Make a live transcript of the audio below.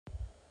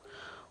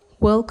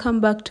Welcome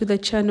back to the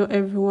channel,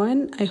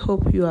 everyone. I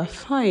hope you are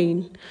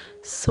fine.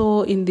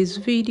 So in this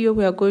video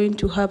we are going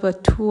to have a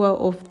tour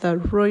of the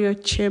royal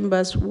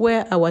chambers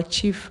where our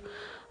chief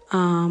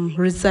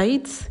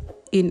resides.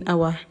 In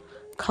our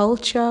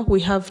culture we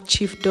have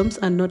chiefdoms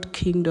and not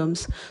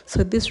kingdoms.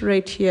 So this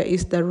right here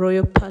is the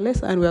royal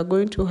palace, and we are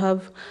going to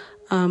have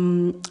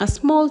a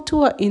small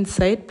tour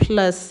inside,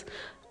 plus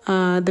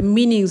the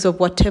meanings of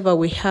whatever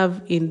we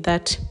have in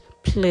that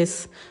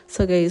place.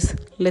 So guys,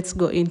 let's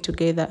go in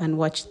together and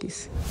watch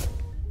this.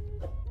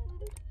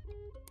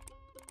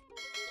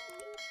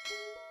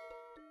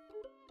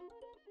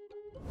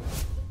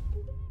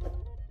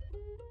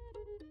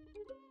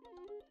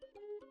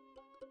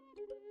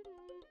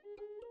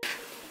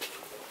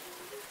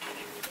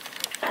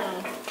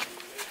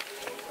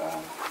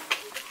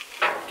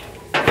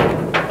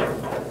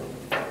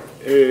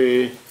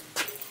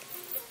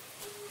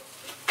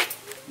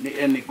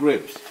 The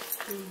grapes.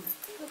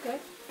 Okay.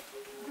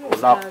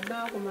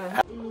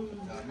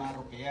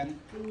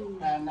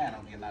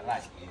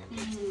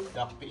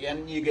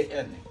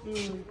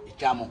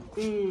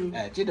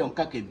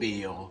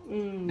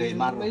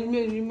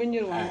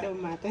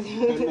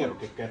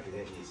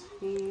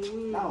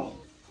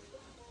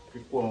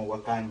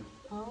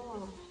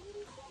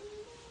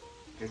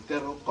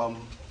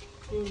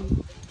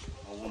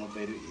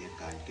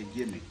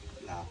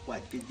 La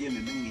quạt cái dê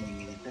mình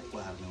nhìn tất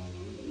cả nó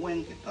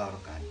quen cái tàu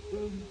cái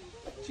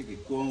chỉ cái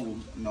cuồng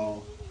nó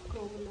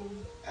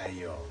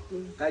ayo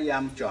cái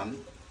yam chọn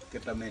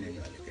cái tao mình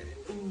nhớ cái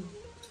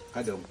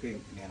cái đồng cái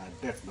nghe là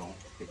đẹp đồng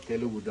cái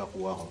lu đọc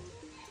qua họ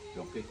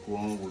đồng cái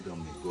cuồng u đồng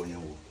mình coi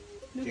nhau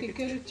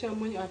cái chăm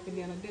mình ở cái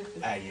này đẹp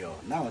ayo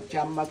nào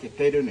chăm mà cái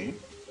tê đó này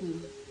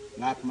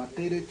ngắt mà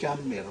tê đó chăm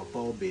mẹ rồi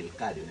bao bể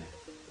cái đó này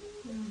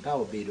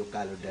cao bể đó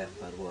cái đẹp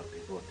phải rồi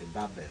cái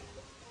bắp bể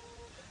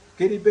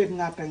kiri bet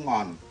ngata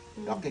ngon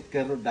doke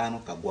kero dano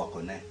ka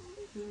gwako ne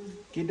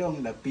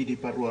kidong na pidi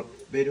parwot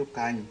bedo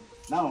kany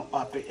now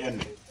ote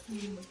ene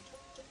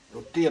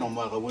to tiro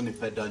maga woni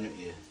pedanyo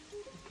ie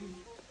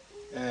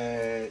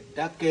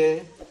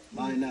dake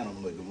mai na no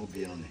mogo mo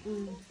bino ne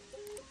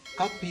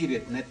ka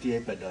piret ne tie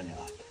pedanyo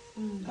at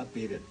ka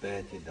piret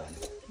pe ti don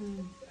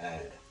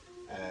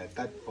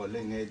kat pole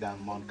ngai dan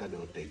mon ka do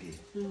tegi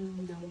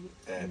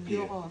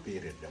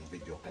piret dang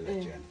bijo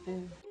kala chen.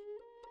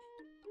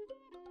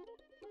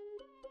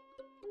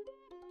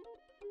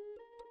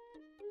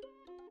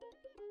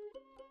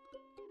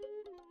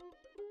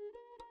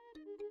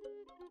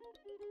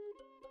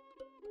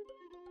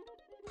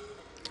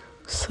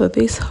 So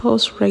this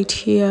house right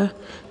here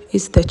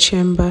is the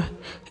chamber.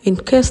 In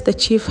case the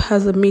chief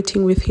has a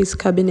meeting with his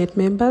cabinet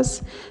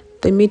members,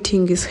 the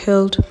meeting is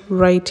held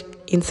right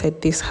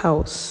inside this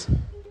house.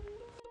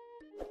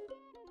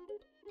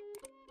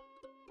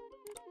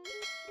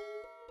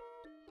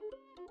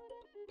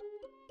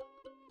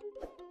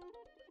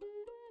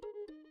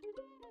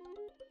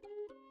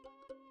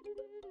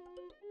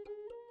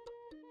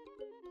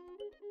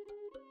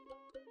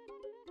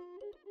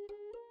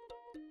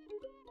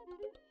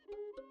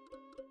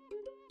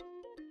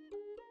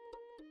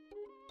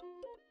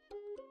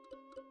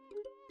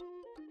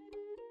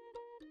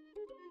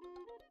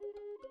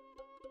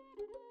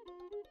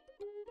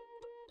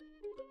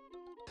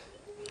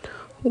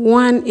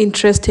 One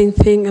interesting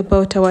thing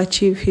about our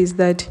chief is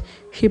that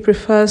he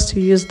prefers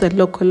to use the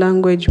local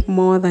language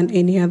more than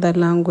any other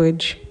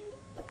language.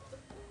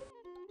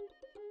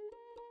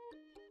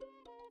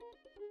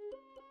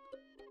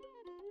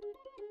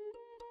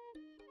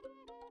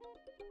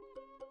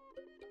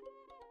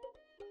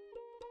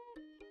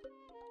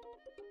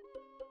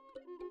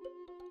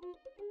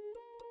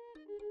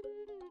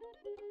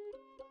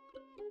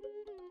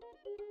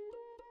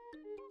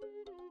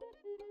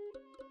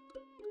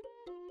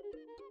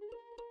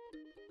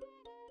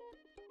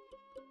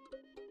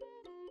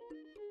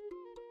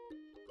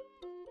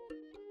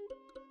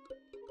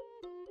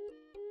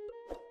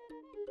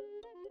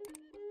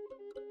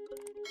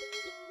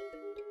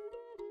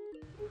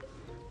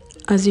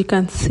 As you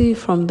can see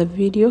from the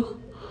video,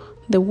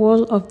 the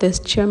wall of this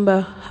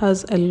chamber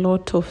has a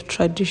lot of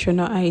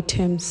traditional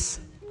items.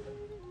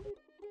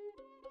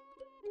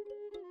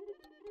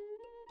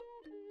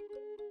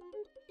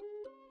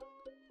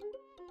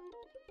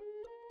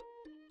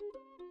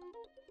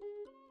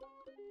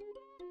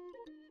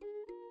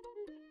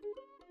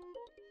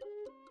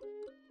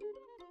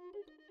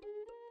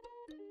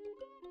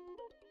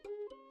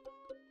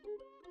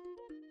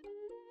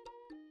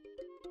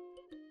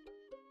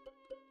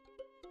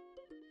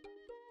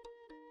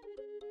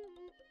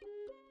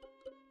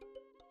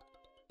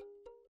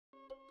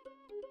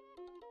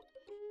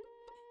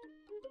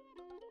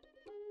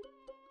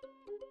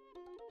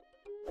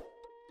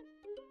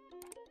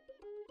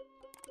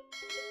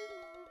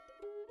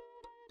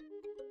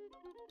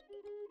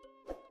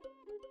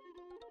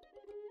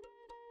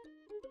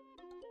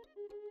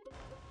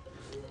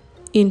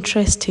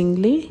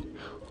 Interestingly,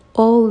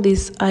 all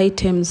these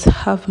items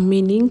have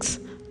meanings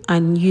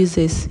and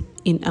uses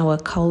in our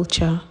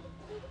culture.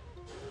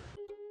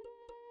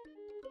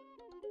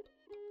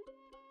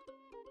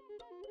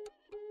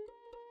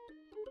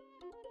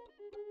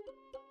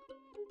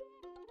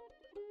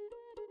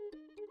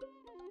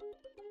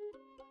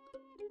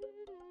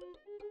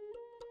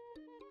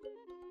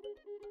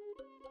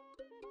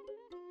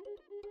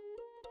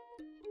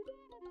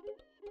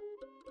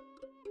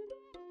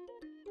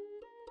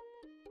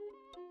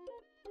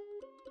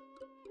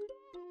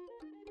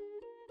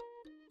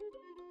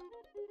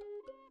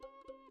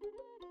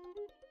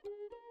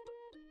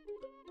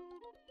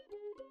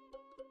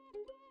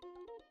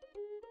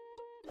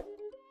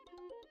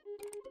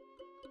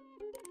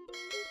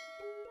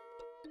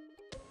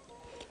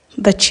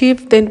 The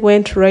chief then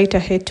went right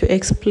ahead to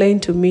explain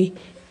to me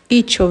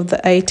each of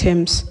the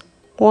items,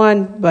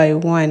 one by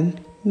one,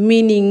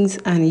 meanings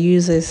and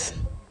uses.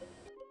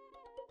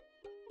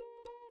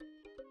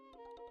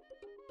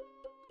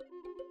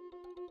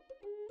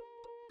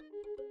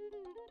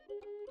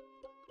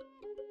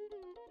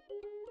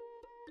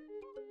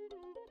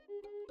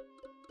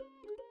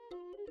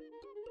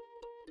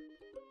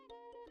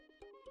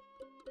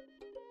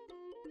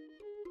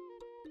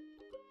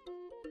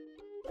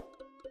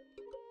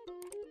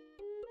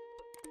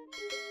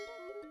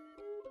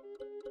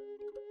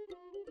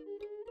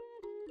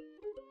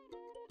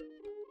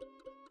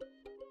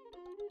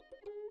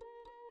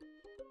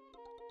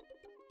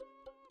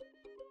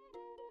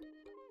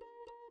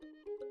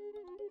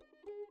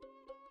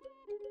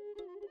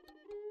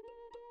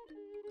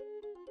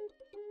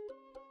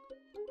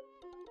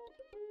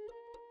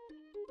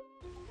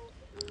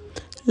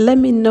 Let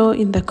me know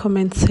in the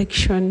comment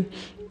section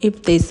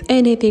if there's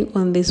anything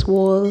on this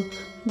wall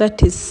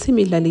that is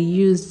similarly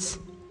used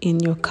in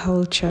your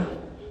culture.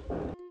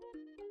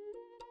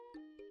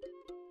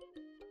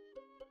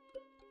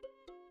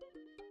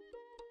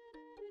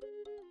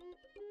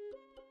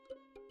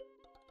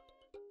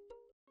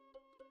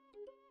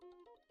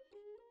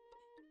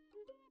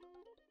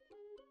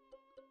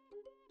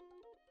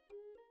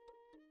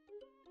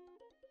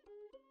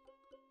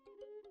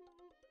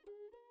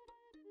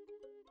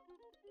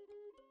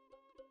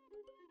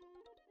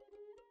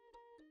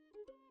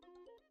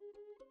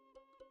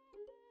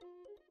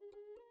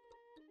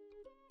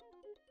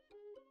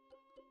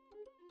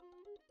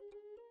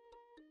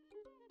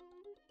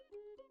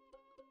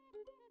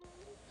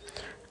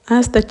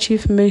 As the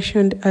chief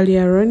mentioned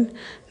earlier on,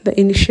 the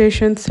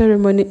initiation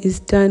ceremony is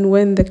done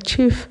when the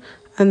chief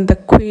and the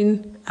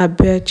queen are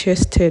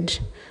bare-chested.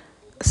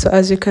 So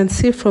as you can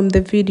see from the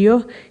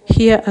video,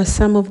 here are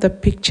some of the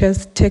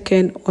pictures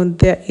taken on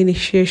their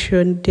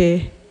initiation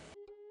day.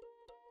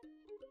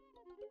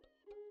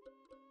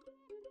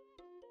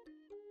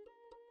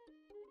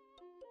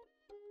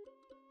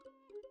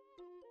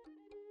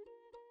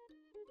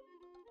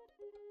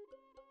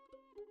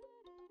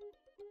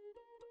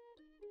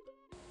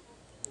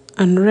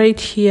 And right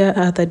here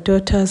are the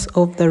daughters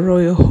of the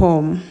royal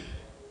home.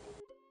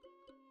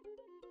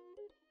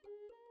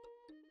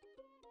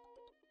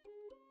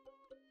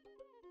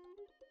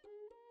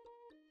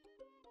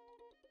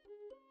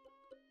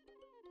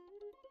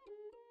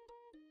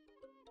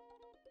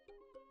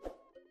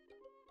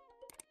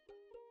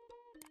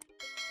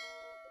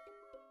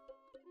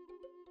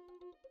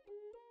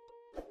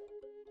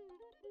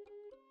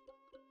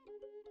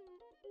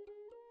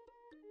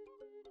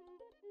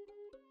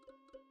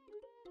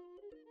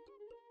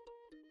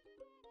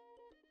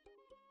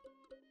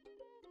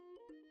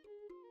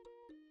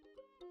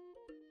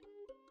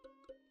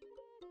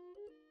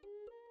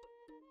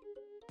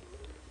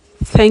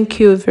 Thank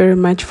you very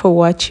much for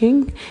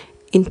watching.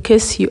 In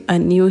case you are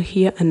new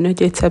here and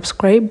not yet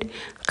subscribed,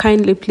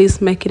 kindly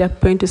please make it a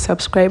point to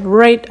subscribe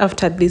right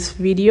after this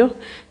video.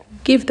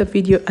 Give the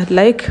video a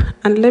like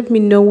and let me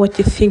know what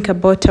you think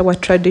about our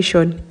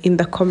tradition in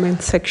the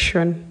comment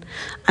section.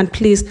 And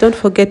please don't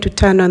forget to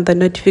turn on the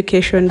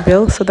notification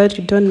bell so that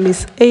you don't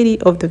miss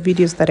any of the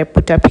videos that I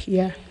put up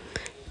here.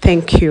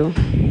 Thank you.